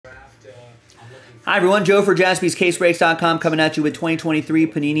Hi everyone, Joe for JaspysCaseBreaks.com coming at you with 2023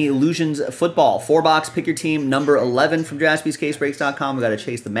 Panini Illusions Football. 4-box, pick your team, number 11 from JaspysCaseBreaks.com. We got to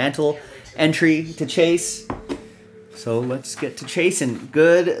chase the mantle entry to chase. So let's get to chasing.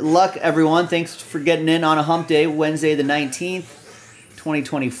 Good luck everyone. Thanks for getting in on a hump day, Wednesday the 19th,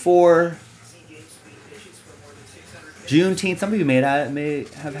 2024. Juneteenth, some of you may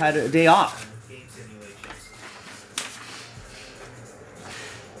have had a day off.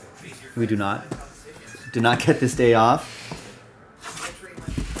 We do not. Do not get this day off.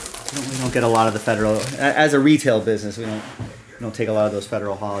 We don't get a lot of the federal, as a retail business, we don't take a lot of those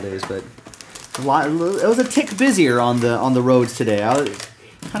federal holidays, but it was a tick busier on the roads today. I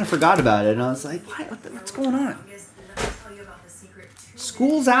kind of forgot about it, and I was like, what's going on?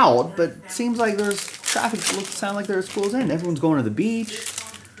 School's out, but it seems like there's traffic. Sound like there's schools in. Everyone's going to the beach.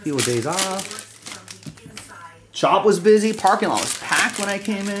 People with days off. Shop was busy. Parking lot was packed when I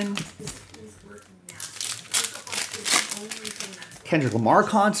came in. Kendrick Lamar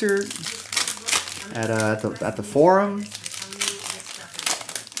concert at the Forum.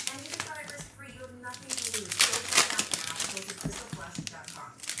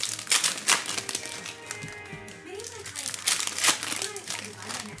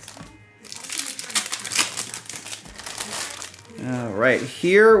 All right,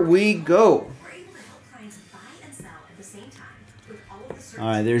 here we go. All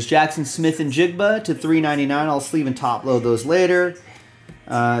right, there's Jackson Smith and Jigba to $3.99. I'll sleeve and top load those later.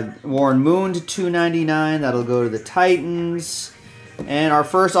 Warren Moon to $2.99. That'll go to the Titans. And our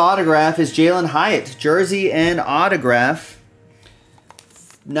first autograph is Jalen Hyatt, jersey and autograph.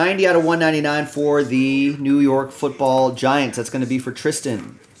 90 out of 199 for the New York Football Giants. That's going to be for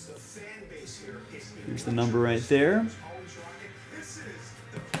Tristan. Here's the number right there.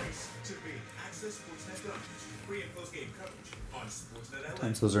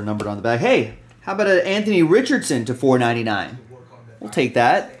 Sometimes those are numbered on the back. Hey, how about an Anthony Richardson to $4.99? We'll take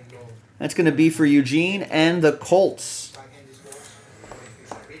that. That's going to be for Eugene and the Colts.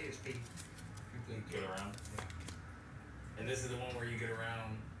 And this is the one where you get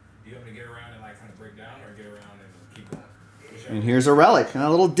around. Do you want me to get around and like kind of break down, or get around and keep going? And here's a relic. A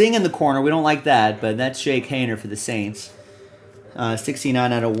little ding in the corner. We don't like that, but that's Jake Hayner for the Saints.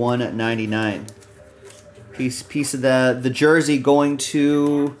 69 out of 199. Piece of the jersey going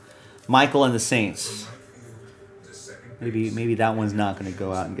to Michael and the Saints. Maybe that one's not going to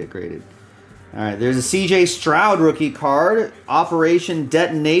go out and get graded. All right, there's a C.J. Stroud rookie card. Operation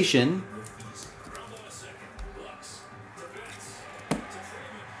Detonation.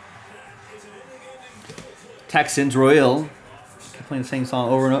 Texans, Royal. Keep playing the same song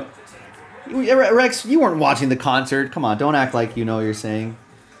over and over. Rex, you weren't watching the concert. Come on, don't act like you know what you're saying.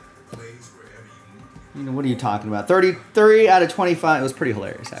 You know, what are you talking about? 30 out of 25. It was pretty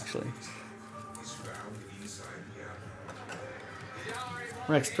hilarious, actually.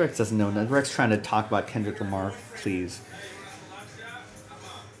 Rex doesn't know that. Rex trying to talk about Kendrick Lamar, please.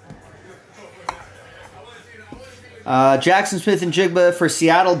 Jackson Smith and Jigba for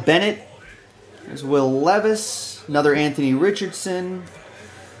Seattle. Bennett. There's Will Levis. Another Anthony Richardson.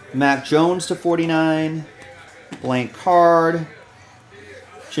 Mac Jones to 49. Blank card.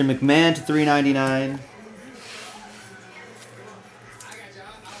 Jim McMahon to $3.99.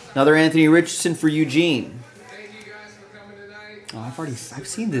 Another Anthony Richardson for Eugene. Oh, I've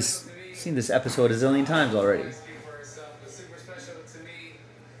seen this episode a zillion times already.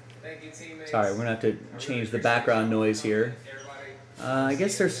 Sorry, we're gonna have to change the background noise here. I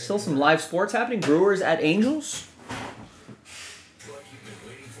guess there's still some live sports happening. Brewers at Angels.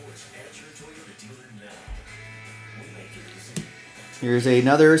 Here's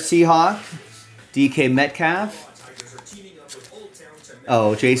another Seahawk, DK Metcalf.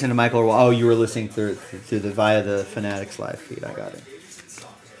 Oh, Jason and Michael. Oh, you were listening through via the Fanatics live feed. I got it.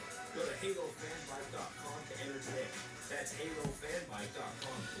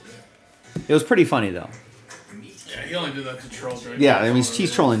 It was pretty funny though. Yeah, he only did that to troll Drake. Yeah, I mean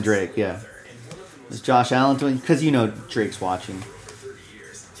he's trolling Drake. Yeah, is Josh Allen doing? Because you know Drake's watching.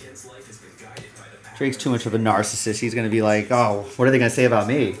 Drake's too much of a narcissist. He's going to be like, oh, what are they going to say about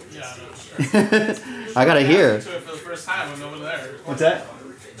me? Yeah, no, sure. I got to hear. To it for the first time when no one there. What's that?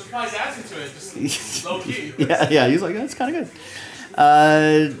 The probably dancing to it, just low key. Yeah, he's like, that's kind of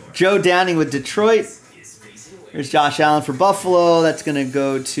good. Joe Downing with Detroit. There's Josh Allen for Buffalo. That's going to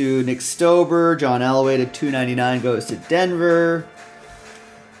go to Nick Stober. John Elway to $2.99 goes to Denver.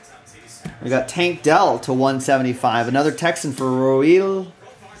 We got Tank Dell to $175. Another Texan for Roel.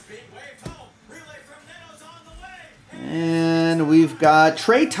 And we've got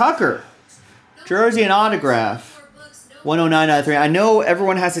Trey Tucker, jersey and autograph. 109 out of 3. I know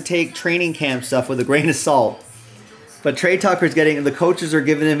everyone has to take training camp stuff with a grain of salt. But Trey Tucker's getting, the coaches are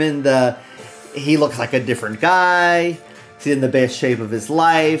giving him in the, he looks like a different guy. He's in the best shape of his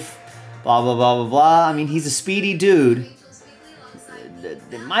life. Blah, blah, blah, blah, blah. I mean, he's a speedy dude.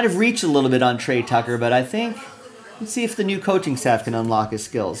 They might have reached a little bit on Trey Tucker, but I think, let's see if the new coaching staff can unlock his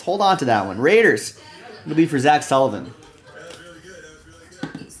skills. Hold on to that one. Raiders. It'll be for Zach Sullivan.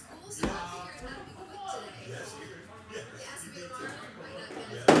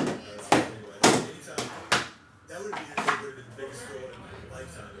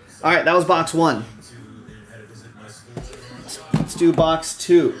 All right, that was box 1. Let's do box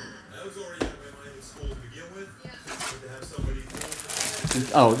 2.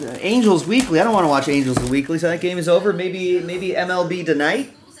 Oh, Angels Weekly. I don't want to watch Angels Weekly, so that game is over. Maybe MLB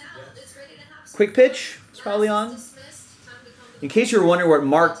tonight. Quick Pitch is probably on. In case you're wondering what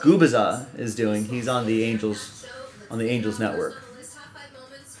Mark Gubiza is doing, he's on the Angels Network.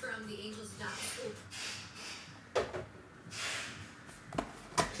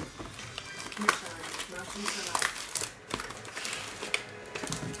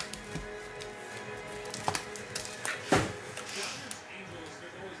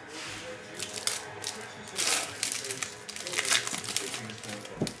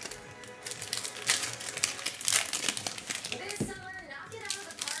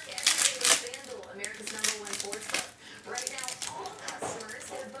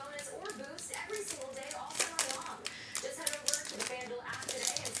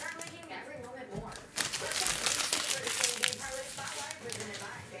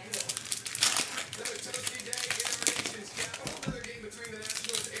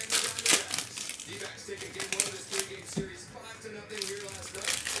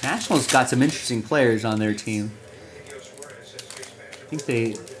 Nationals got some interesting players on their team. I think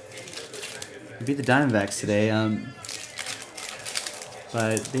they beat the Diamondbacks today.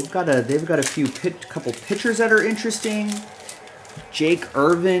 But they've got a couple pitchers that are interesting. Jake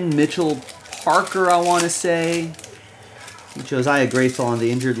Irvin, Mitchell Parker, I want to say. Josiah Graceful on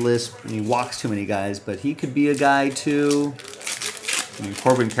the injured list, and he walks too many guys, but he could be a guy too. I mean,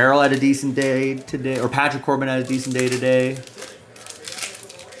 Corbin Carroll had a decent day today, or Patrick Corbin had a decent day today.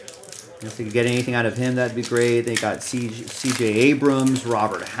 If they could get anything out of him, that'd be great. They got C.J. Abrams,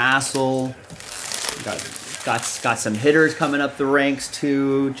 Robert Hassel. Got some hitters coming up the ranks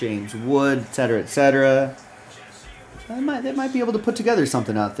too. James Wood, etc., etc. They might be able to put together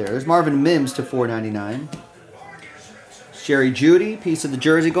something out there. There's Marvin Mims to $4.99. Jerry Jeudy, piece of the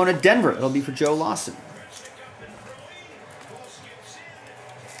jersey going to Denver. It'll be for Joe Lawson.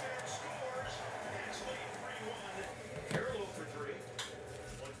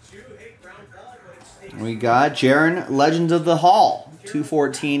 We got Jaron, Legends of the Hall,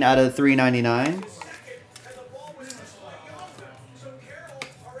 214 out of 399.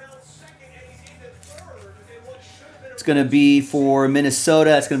 It's going to be for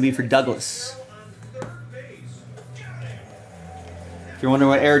Minnesota. It's going to be for Douglas. If you're wondering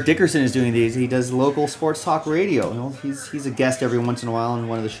what Eric Dickerson is doing these, he does local sports talk radio. You know, he's a guest every once in a while on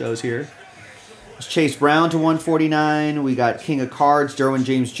one of the shows here. It's Chase Brown to 149. We got King of Cards, Derwin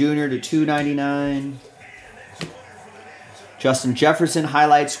James Jr. to 299. Justin Jefferson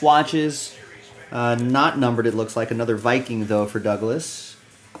highlight swatches. Not numbered, it looks like. Another Viking, though, for Douglas.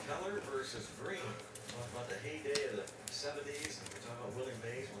 Keller versus Green. Talk about the heyday of the 70s. We're talking about Willie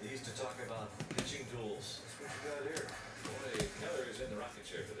Mays when he used to talk about pitching duels. That's what you got here. Boy, Keller is in the rocket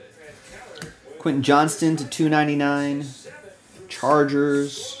chair today. Quentin Johnston to 299.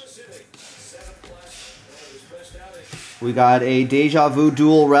 Chargers. We got a Deja Vu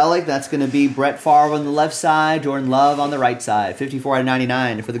dual relic. That's going to be Brett Favre on the left side, Jordan Love on the right side. 54 out of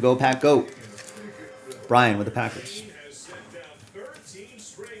 99 for the Go Pack Goat. Brian with the Packers.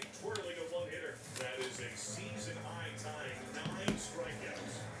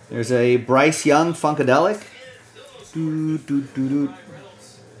 There's a Bryce Young Funkadelic.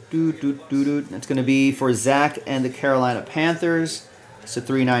 That's going to be for Zach and the Carolina Panthers. It's a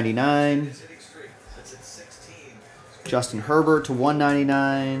 $3.99. Justin Herbert to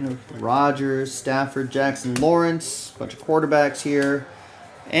 $1.99. Rodgers, Stafford, Jackson, Lawrence. Bunch of quarterbacks here.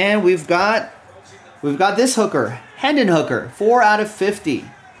 And we've got this hooker, Hendon Hooker, 4 out of 50.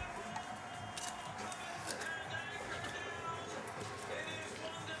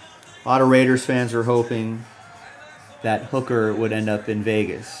 A lot of Raiders fans are hoping that Hooker would end up in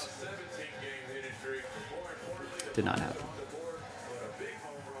Vegas. Did not happen.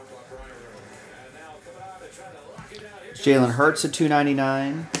 Jalen Hurts at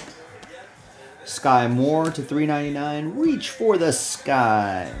 $2.99. Sky Moore to $3.99. Reach for the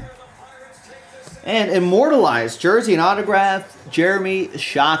sky. And immortalized jersey and autograph, Jeremy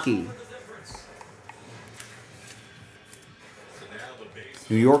Shockey.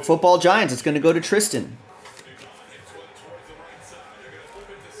 New York Football Giants. It's going to go to Tristan.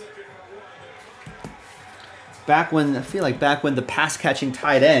 Back when I feel like the pass catching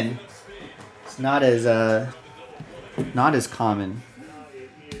tight end, it's not as common.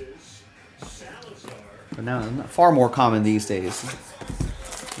 But now far more common these days.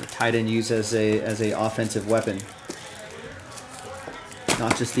 The tight end used as a offensive weapon,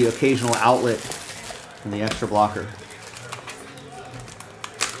 not just the occasional outlet and the extra blocker.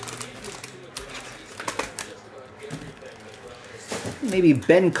 Maybe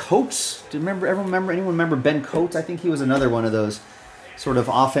Ben Coates. Anyone remember Ben Coates? I think he was another one of those sort of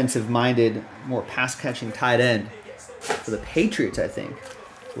offensive-minded, more pass-catching tight end for the Patriots. I think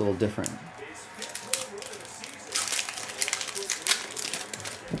a little different.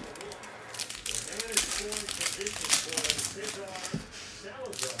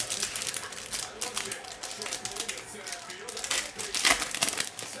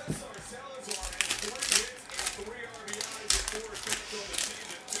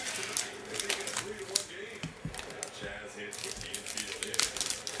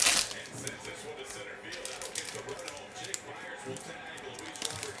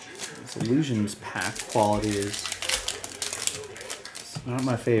 This Illusions pack quality is not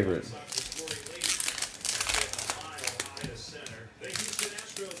my favorite.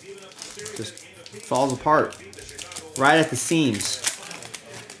 Just falls apart right at the seams.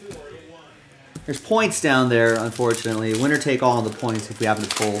 There's points down there, unfortunately. Winner take all on the points if we happen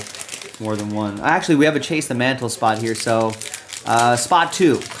to pull more than one. Actually, we have a Chase the Mantle spot here, so spot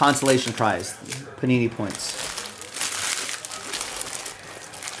 2, consolation prize, Panini points.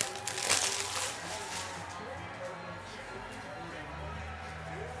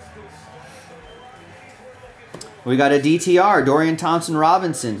 We got a DTR, Dorian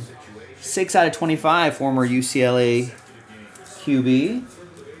Thompson-Robinson. 6 out of 25, former UCLA QB.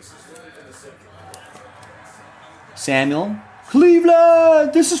 Samuel.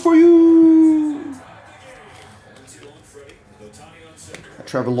 Cleveland, this is for you.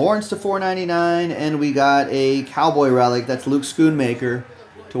 Trevor Lawrence to 499, and we got a Cowboy relic. That's Luke Schoonmaker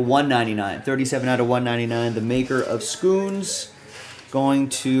to 199. 37 out of 199. The maker of Schoons going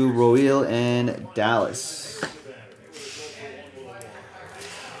to Royal and Dallas.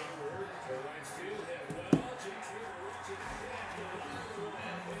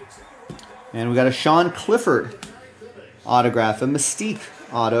 And we got a Sean Clifford autograph, a Mystique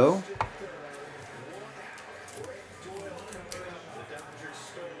auto.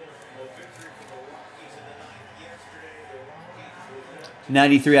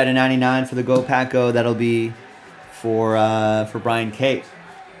 $93 out of 99 for the Go Pack Go. That'll be for Brian K.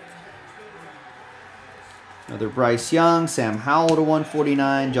 Another Bryce Young, Sam Howell to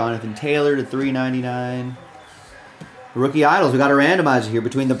 149, Jonathan Taylor to 399. Rookie Idols. We got a randomizer here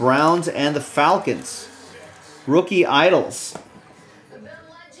between the Browns and the Falcons. Rookie Idols.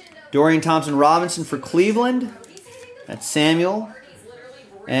 Dorian Thompson-Robinson for Cleveland. That's Samuel.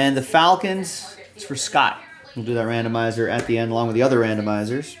 And the Falcons is for Scott. We'll do that randomizer at the end along with the other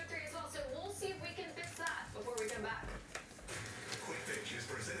randomizers.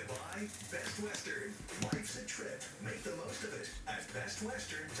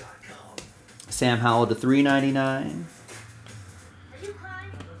 Sam Howell to 399.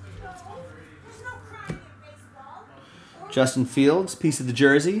 Justin Fields, piece of the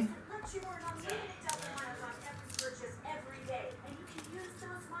jersey.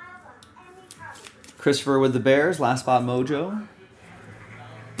 Christopher with the Bears, last spot mojo.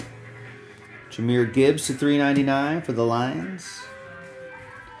 Jahmyr Gibbs to 399 for the Lions.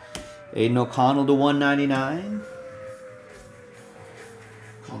 Aiden O'Connell to 199.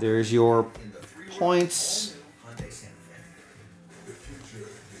 There's your points.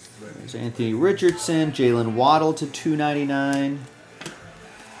 There's Anthony Richardson, Jalen Waddle to 299,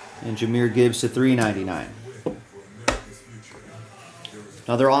 and Jahmyr Gibbs to 399.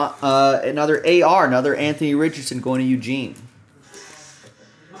 Another AR, another Anthony Richardson going to Eugene.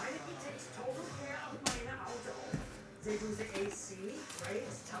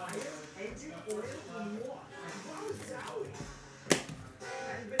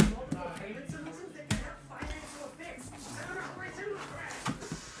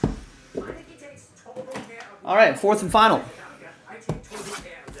 All right, fourth and final.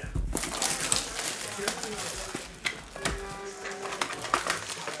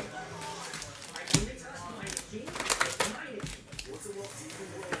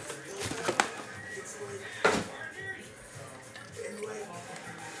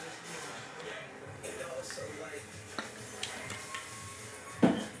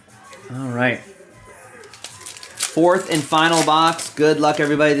 All right. Fourth and final box. Good luck,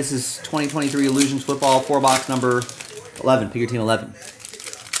 everybody. This is 2023 Illusions Football 4-box number 11. Pick your team 11.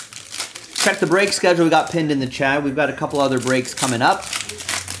 Check the break schedule we got pinned in the chat. We've got a couple other breaks coming up.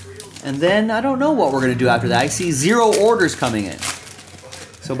 And then I don't know what we're going to do after that. I see 0 orders coming in.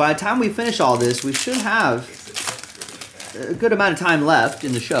 So by the time we finish all this, we should have a good amount of time left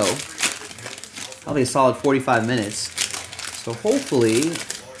in the show. Probably a solid 45 minutes. So hopefully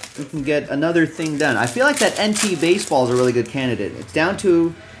we can get another thing done. I feel like that NT baseball is a really good candidate. It's down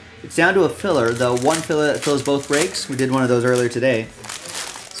to a filler, the one filler that fills both breaks. We did one of those earlier today.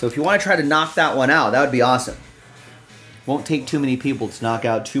 So if you want to try to knock that one out, that would be awesome. Won't take too many people to knock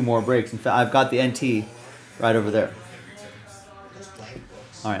out 2 more breaks. In fact, I've got the NT right over there.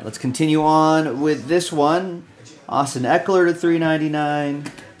 All right, let's continue on with this one. Austin Eckler to $3.99.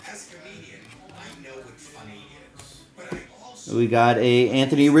 We got a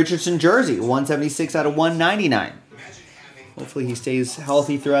Anthony Richardson jersey, 176 out of 199. Hopefully he stays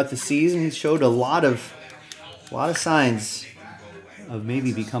healthy throughout the season. He showed a lot of signs of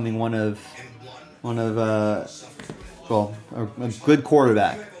maybe becoming a good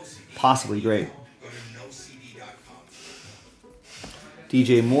quarterback, possibly great.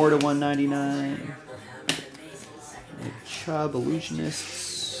 DJ Moore to 199. Chubb, Illusionists.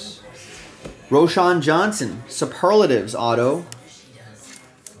 Roshan Johnson, Superlatives auto.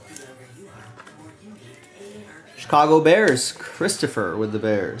 Chicago Bears, Christopher with the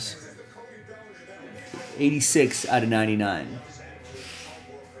Bears. 86 out of 99.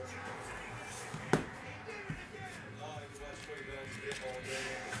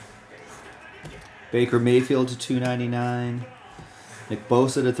 Baker Mayfield to $2.99. Nick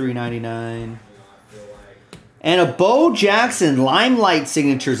Bosa to $3.99. And a Bo Jackson Limelight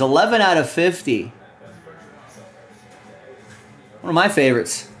Signatures, 11 out of 50. One of my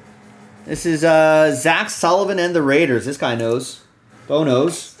favorites. This is Zach Sullivan and the Raiders. This guy knows. Bo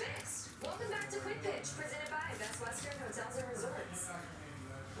knows.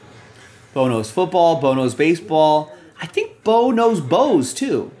 Bo knows football. Bo knows baseball. I think Bo knows bows,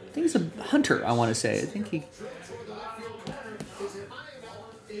 too. I think he's a hunter, I want to say. I think he...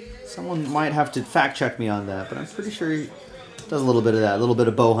 Someone might have to fact check me on that, but I'm pretty sure he does a little bit of that, a little bit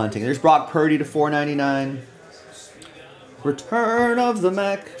of bow hunting. There's Brock Purdy to $4.99. Return of the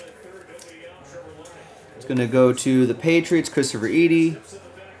Mac. It's going to go to the Patriots, Christopher Edey.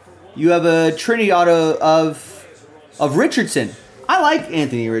 You have a Trinity auto of Richardson. I like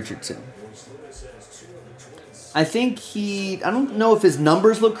Anthony Richardson. I think I don't know if his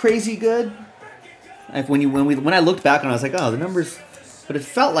numbers look crazy good. When I looked back on it, I was like, oh, the numbers, but it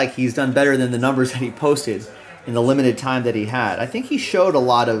felt like he's done better than the numbers that he posted in the limited time that he had. I think he showed a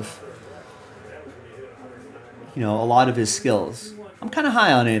lot of his skills. I'm kind of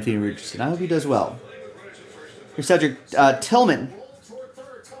high on Anthony Richardson. I hope he does well. Here's Cedric Tillman.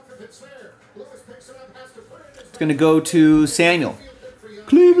 It's going to go to Samuel.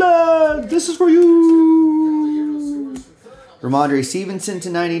 Cleveland, this is for you. Ramondre Stevenson to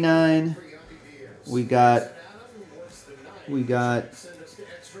 99. We got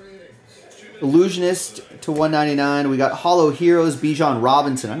Illusionist to 199. We got Hollow Heroes, Bijan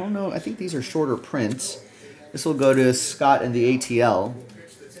Robinson. I don't know. I think these are shorter prints. This will go to Scott and the ATL.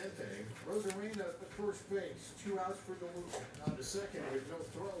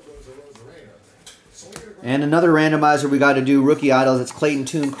 And another randomizer we got to do, Rookie Idols. It's Clayton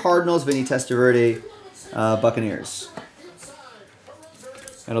Tune, Cardinals, Vinny Testaverde, Buccaneers.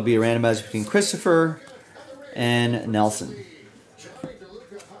 That'll be a randomizer between Christopher and Nelson.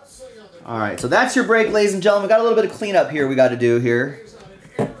 All right, so that's your break, ladies and gentlemen. We got a little bit of cleanup here we got to do here.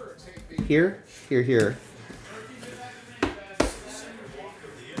 Here.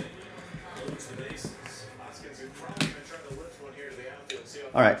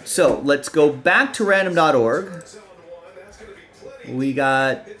 All right, so let's go back to random.org. We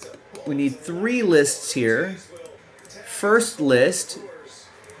need 3 lists here. First list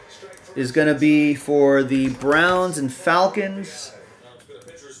is going to be for the Browns and Falcons.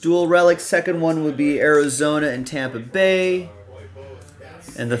 Dual relic. Second one would be Arizona and Tampa Bay.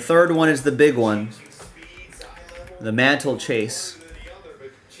 And the third one is the big one, the Mantle Chase.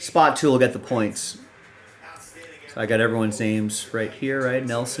 Spot 2 will get the points. So I got everyone's names right here, right?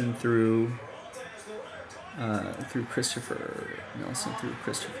 Nelson through Christopher. Nelson through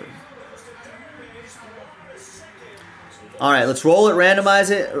Christopher. All right, let's roll it,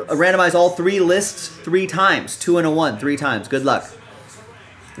 randomize it. Randomize all 3 lists 3 times. 2 and a 1, 3 times. Good luck.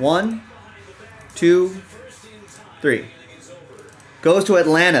 1, 2, 3. Goes to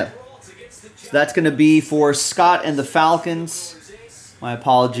Atlanta. So that's going to be for Scott and the Falcons. My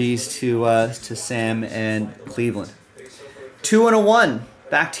apologies to Sam and Cleveland. 2 and a 1.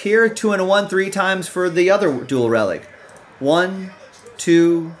 Back here, 2 and a 1, 3 times for the other dual relic. 1,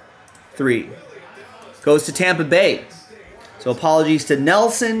 2, 3. Goes to Tampa Bay. So apologies to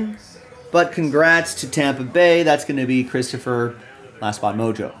Nelson, but congrats to Tampa Bay. That's going to be Christopher Last Spot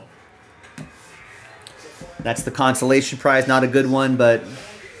Mojo. That's the consolation prize. Not a good one, but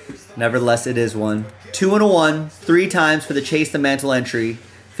nevertheless, it is one. 2 and a 1, 3 times for the Chase the Mantle entry.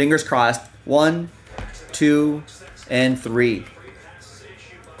 Fingers crossed. 1, 2, and 3.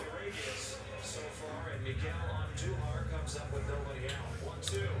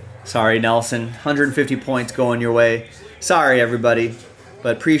 Sorry, Nelson. 150 points going your way. Sorry, everybody.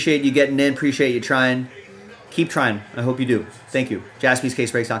 But appreciate you getting in. Appreciate you trying. Keep trying. I hope you do. Thank you.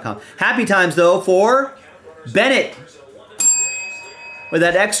 JaspysCaseBreaks.com. Happy times, though, for Bennett. With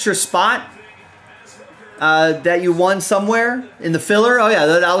that extra spot that you won somewhere in the filler. Oh, yeah,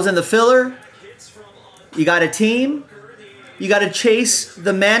 that was in the filler. You got a team. You got to chase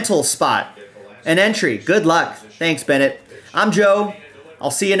the mantle spot. An entry. Good luck. Thanks, Bennett. I'm Joe. I'll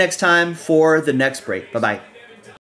see you next time for the next break. Bye-bye.